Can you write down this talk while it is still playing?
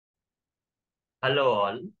Hello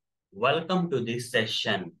all, welcome to this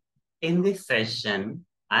session. In this session,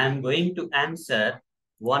 I am going to answer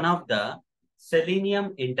one of the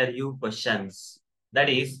Selenium interview questions. That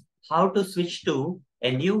is, how to switch to a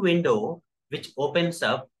new window which opens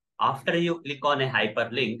up after you click on a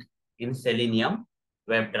hyperlink in Selenium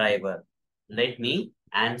WebDriver. Let me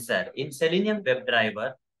answer. In Selenium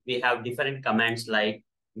WebDriver, we have different commands like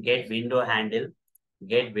get window handle,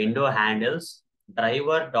 get window handles,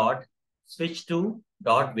 driver dot switch to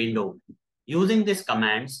dot window. Using these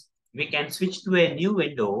commands, we can switch to a new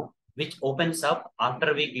window which opens up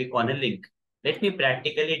after we click on a link. Let me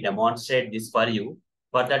practically demonstrate this for you.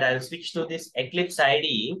 For that, I'll switch to this Eclipse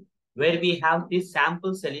IDE where we have this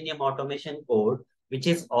sample Selenium automation code which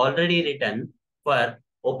is already written for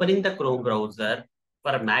opening the Chrome browser,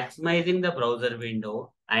 for maximizing the browser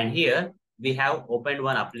window, and here we have opened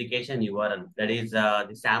one application URL, that is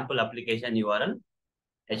the sample application URL,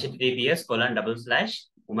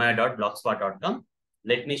 https://umaya.blogspot.com.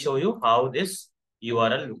 Let me show you how this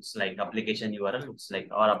URL looks like, application URL looks like,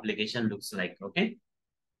 or application looks like. Okay.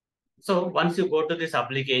 So once you go to this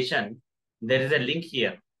application, there is a link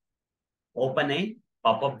here. Open a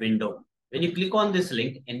pop-up window. When you click on this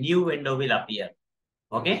link, a new window will appear.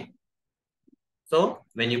 Okay. So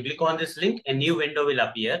when you click on this link, a new window will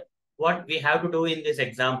appear. What we have to do in this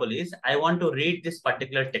example is, I want to read this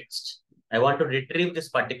particular text. I want to retrieve this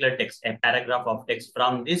particular text, a paragraph of text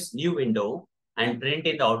from this new window and print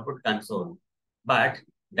in the output console. But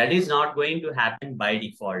that is not going to happen by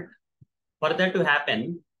default. For that to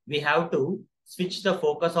happen, we have to switch the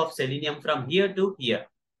focus of Selenium from here to here.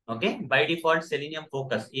 Okay, by default, Selenium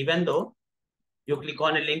focus, even though you click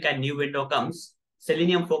on a link and new window comes,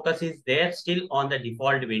 Selenium focus is there still on the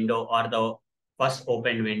default window or the first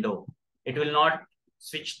opened window. It will not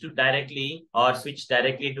switch to directly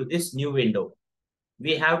to this new window.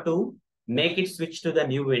 We have to make it switch to the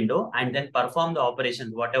new window and then perform the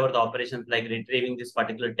operations, whatever the operations like retrieving this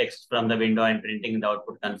particular text from the window and printing in the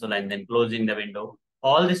output console and then closing the window.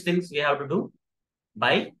 All these things we have to do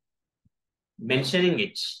by mentioning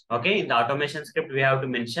it. Okay, in the automation script, we have to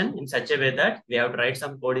mention in such a way that we have to write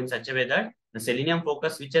some code in such a way that the Selenium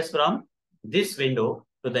focus switches from this window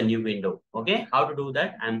to the new window. Okay, how to do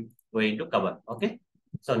that I'm going to cover. Okay,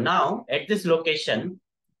 so now at this location,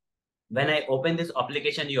 when I open this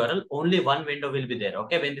application URL, only one window will be there.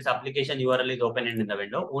 Okay, when this application URL is open in the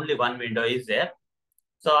window, only one window is there.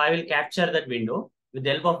 So I will capture that window with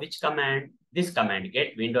the help of which command? This command,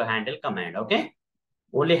 get window handle command. Okay,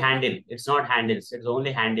 only handle, it's not handles, it's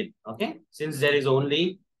only handle. Okay, since there is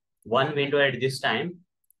only one window at this time,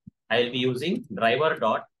 I will be using driver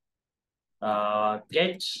dot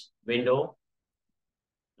get window,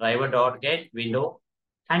 driver dot get window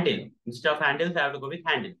handle. Instead of handles, I have to go with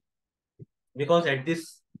handle, because at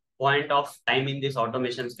this point of time in this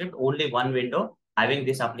automation script, only one window having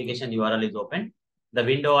this application URL is open. The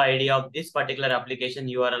window ID of this particular application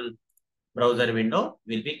URL browser window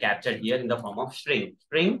will be captured here in the form of string.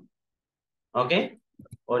 Okay,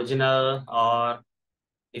 original or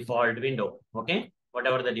default window. Okay,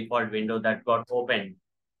 whatever the default window that got opened.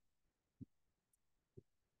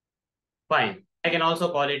 Fine. I can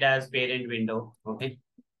also call it as parent window. Okay,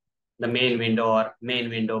 the main window or main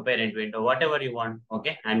window, parent window, whatever you want.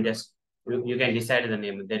 Okay, I'm just you can decide the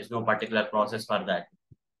name. There is no particular process for that.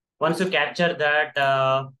 Once you capture that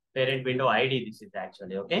parent window ID, this is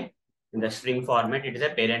actually okay in the string format. It is a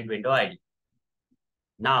parent window ID.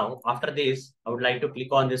 Now, after this, I would like to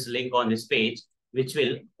click on this link on this page, which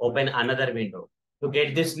will open another window. To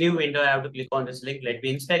get this new window, I have to click on this link. Let me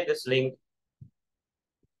inspect this link.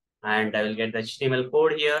 And I will get the HTML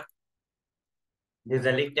code here. This is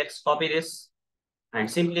the link text. Copy this. And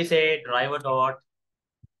simply say driver dot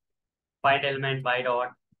find element by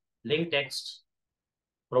dot link text.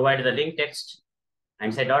 Provide the link text.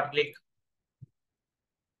 And say dot click.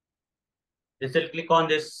 This will click on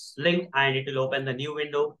this link and it will open the new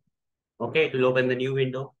window. Okay, it will open the new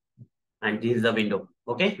window. And this is the window,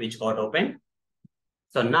 okay, which got opened.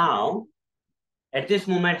 So now, at this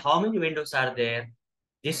moment, how many windows are there?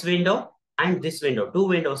 This window and this window, two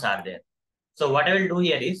windows are there. So what I will do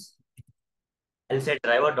here is, I'll say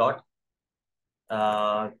driver dot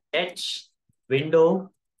get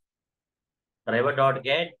window, driver dot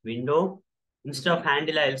get window. Instead of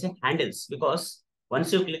handle, I'll say handles, because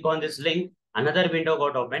once you click on this link, another window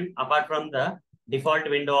got opened. Apart from the default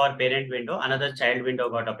window or parent window, another child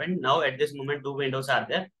window got opened. Now at this moment, two windows are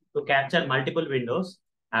there. To capture multiple windows,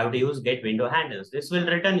 I have to use get window handles. This will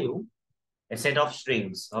return you a set of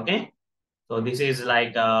strings. Okay. So this is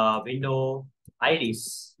like window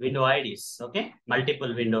IDs. Okay.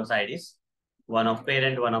 Multiple windows IDs. One of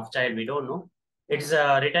parent, one of child, we don't know. It's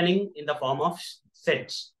returning in the form of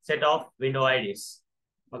set of window IDs.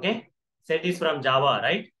 Okay. Set is from Java,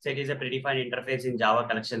 right? Set is a predefined interface in Java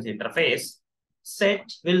collections interface.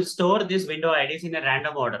 Set will store these window IDs in a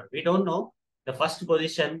random order. We don't know the first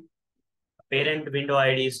position parent window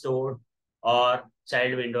ID is stored or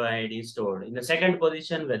child window ID is stored. In the second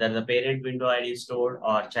position, whether the parent window ID is stored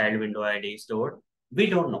or child window ID is stored, we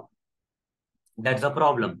don't know. That's the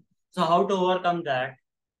problem. So how to overcome that?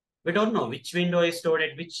 We don't know which window is stored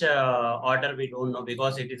at which order. We don't know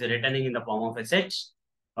because it is returning in the form of a set.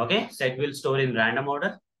 Okay, set will store in random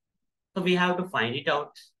order. So we have to find it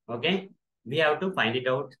out. Okay, we have to find it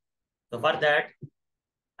out. So for that,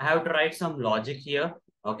 I have to write some logic here.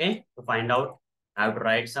 Okay, to find out, I have to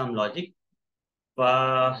write some logic.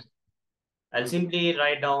 I'll simply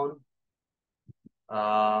write down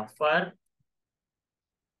for.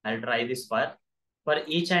 I'll try this for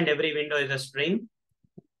each and every window is a string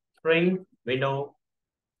window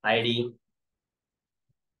ID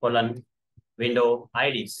colon window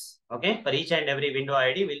IDs. Okay, for each and every window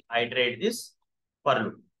ID, we'll iterate this for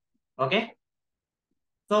loop. Okay,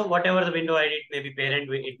 so whatever the window ID, it may be parent,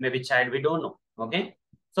 it may be child, we don't know. Okay,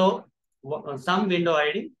 so some window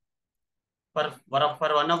ID for one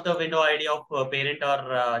of the window ID of parent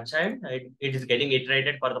or child, it is getting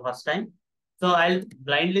iterated for the first time. So I'll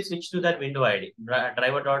blindly switch to that window ID.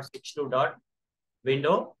 Driver dot switch to dot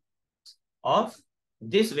window of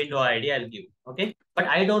this window ID I'll give. Okay. But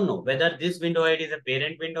I don't know whether this window ID is a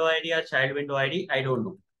parent window ID or child window ID. I don't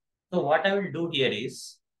know. So what I will do here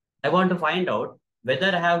is I want to find out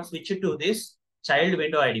whether I have switched to this child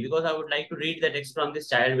window ID because I would like to read the text from this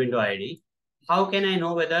child window ID. How can I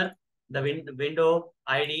know whether the window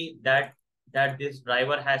ID that this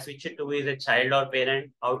driver has switched to is a child or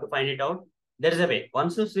parent? How to find it out? There is a way.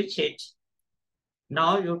 Once you switch it,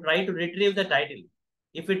 now you try to retrieve the title.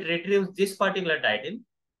 If it retrieves this particular title,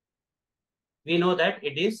 we know that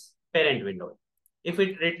it is parent window. If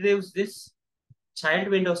it retrieves this child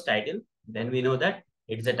window's title, then we know that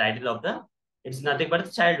it's the title of it's nothing but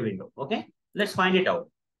the child window. Okay, let's find it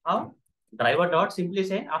out. How? Driver dot simply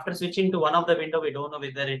say, after switching to one of the window, we don't know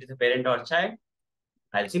whether it is a parent or child.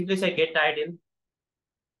 I'll simply say get title.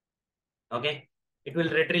 Okay, it will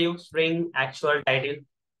retrieve string actual title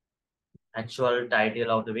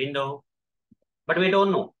of the window, but we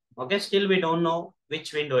don't know. Okay, still we don't know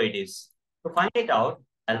which window it is. To find it out,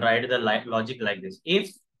 I'll write the logic like this.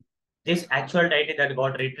 If this actual title that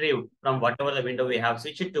got retrieved from whatever the window we have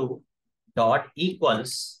switched to dot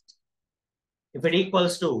equals, if it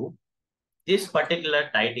equals to this particular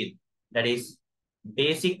title, that is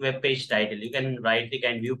basic web page title, you can right click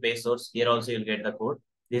and view page source. Here also you'll get the code.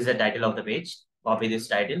 This is the title of the page. Copy this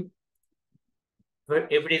title.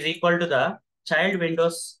 If it is equal to the child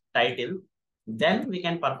windows title, then we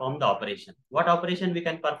can perform the operation. What operation we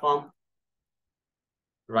can perform?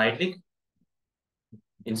 Right click,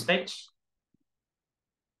 inspect.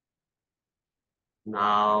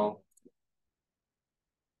 Now,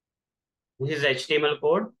 this is HTML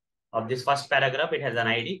code of this first paragraph. It has an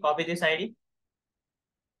ID. Copy this ID.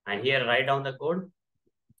 And here write down the code.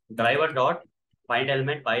 Driver dot find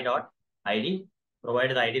element by dot ID.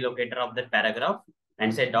 Provide the ID locator of that paragraph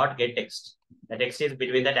and say dot get text. The text is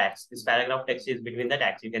between the tags. This paragraph text is between the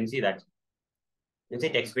tags. You can see that. You can see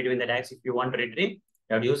text between the tags. If you want to retrieve,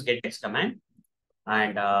 you have to use get text command.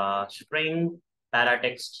 And string para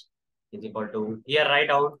text is equal to, here write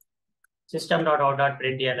down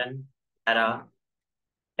system.out.println para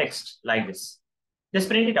text like this. Just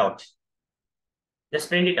print it out. Just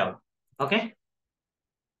print it out. Okay.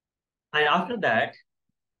 And after that,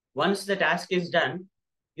 once the task is done,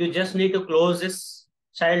 you just need to close this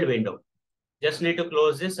child window. Just need to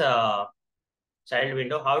close this child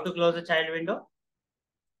window. How to close the child window?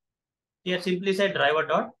 Here simply say driver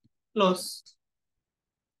dot close.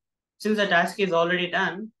 Since the task is already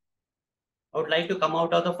done, I would like to come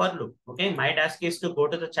out of the for loop. Okay, my task is to go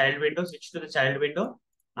to the child window, switch to the child window,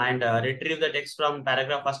 and retrieve the text from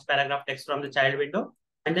first paragraph text from the child window,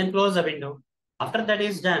 and then close the window. After that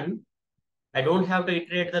is done, I don't have to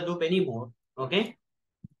iterate the loop anymore. Okay,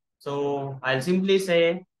 so I'll simply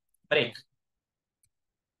say break.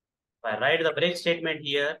 If I write the break statement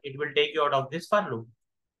here, it will take you out of this for loop.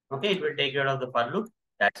 Okay, it will take you out of the for loop.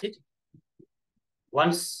 That's it.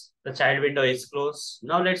 Once the child window is closed,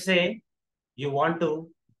 now let's say you want to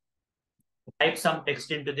type some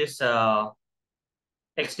text into this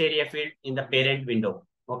text area field in the parent window.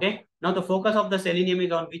 Okay. Now the focus of the Selenium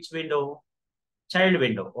is on which window? Child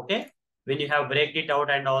window. Okay. When you have breaked it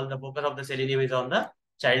out and all, the focus of the Selenium is on the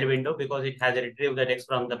child window because it has retrieved the text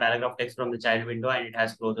from the paragraph text from the child window and it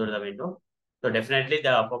has closed the window. So definitely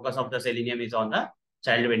the focus of the Selenium is on the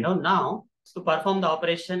child window. Now, to perform the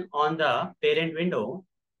operation on the parent window,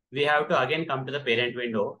 we have to again come to the parent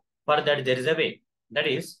window. For that, there is a way. That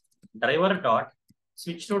is driver dot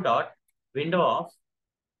switch to dot window of.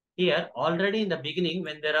 Here, already in the beginning,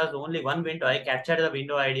 when there was only one window, I captured the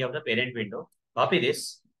window ID of the parent window. Copy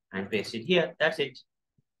this and paste it here. That's it.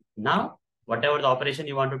 Now, whatever the operation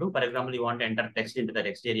you want to do, for example, you want to enter text into the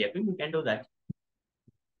text area, you can do that.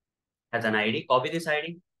 As an ID, copy this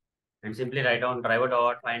ID and simply write down driver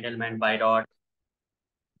dot find element by dot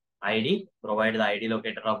ID, provide the ID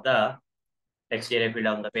locator of the text area field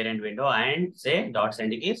on the parent window and say dot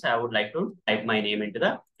send keys. I would like to type my name into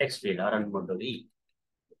the text field or run mode to the.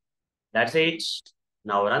 That's it.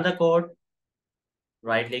 Now run the code,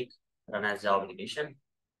 right click, run as the application.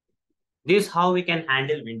 This is how we can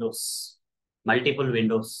handle windows, multiple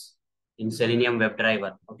windows in Selenium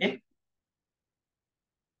WebDriver. Okay.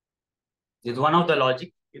 This is one of the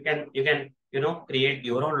logic. You can create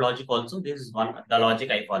your own logic also. This is one the logic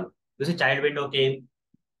I follow. This is child window came,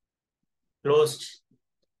 closed.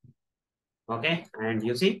 Okay, and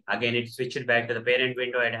you see again it switched back to the parent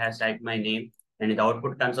window. It has typed my name, and in the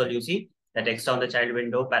output console you see the text on the child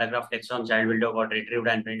window, paragraph text on child window got retrieved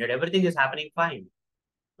and printed. Everything is happening fine,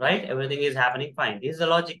 right? Everything is happening fine. This is the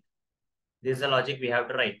logic. This is the logic we have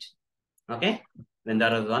to write. Okay. When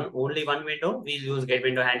there is only one window, we use get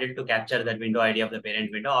window handle to capture that window ID of the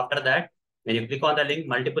parent window. After that, when you click on the link,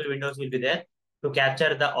 multiple windows will be there. To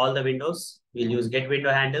capture all the windows, we'll use get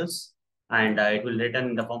window handles, and it will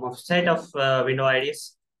return in the form of set of window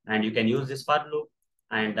IDs. And you can use this for loop,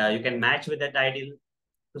 and you can match with that ID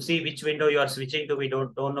to see which window you are switching to. We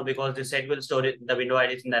don't know because the set will store the window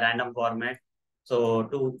IDs in the random format. So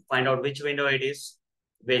to find out which window it is,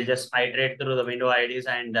 we'll just iterate through the window IDs,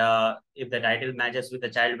 and if the title matches with the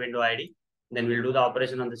child window ID, then we'll do the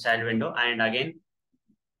operation on the child window. And again,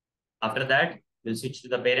 after that, we'll switch to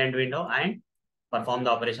the parent window and perform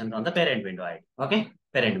the operations on the parent window ID. Okay,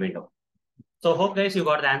 parent window. So hope guys you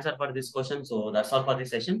got the answer for this question. So that's all for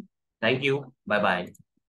this session. Thank you. Bye bye.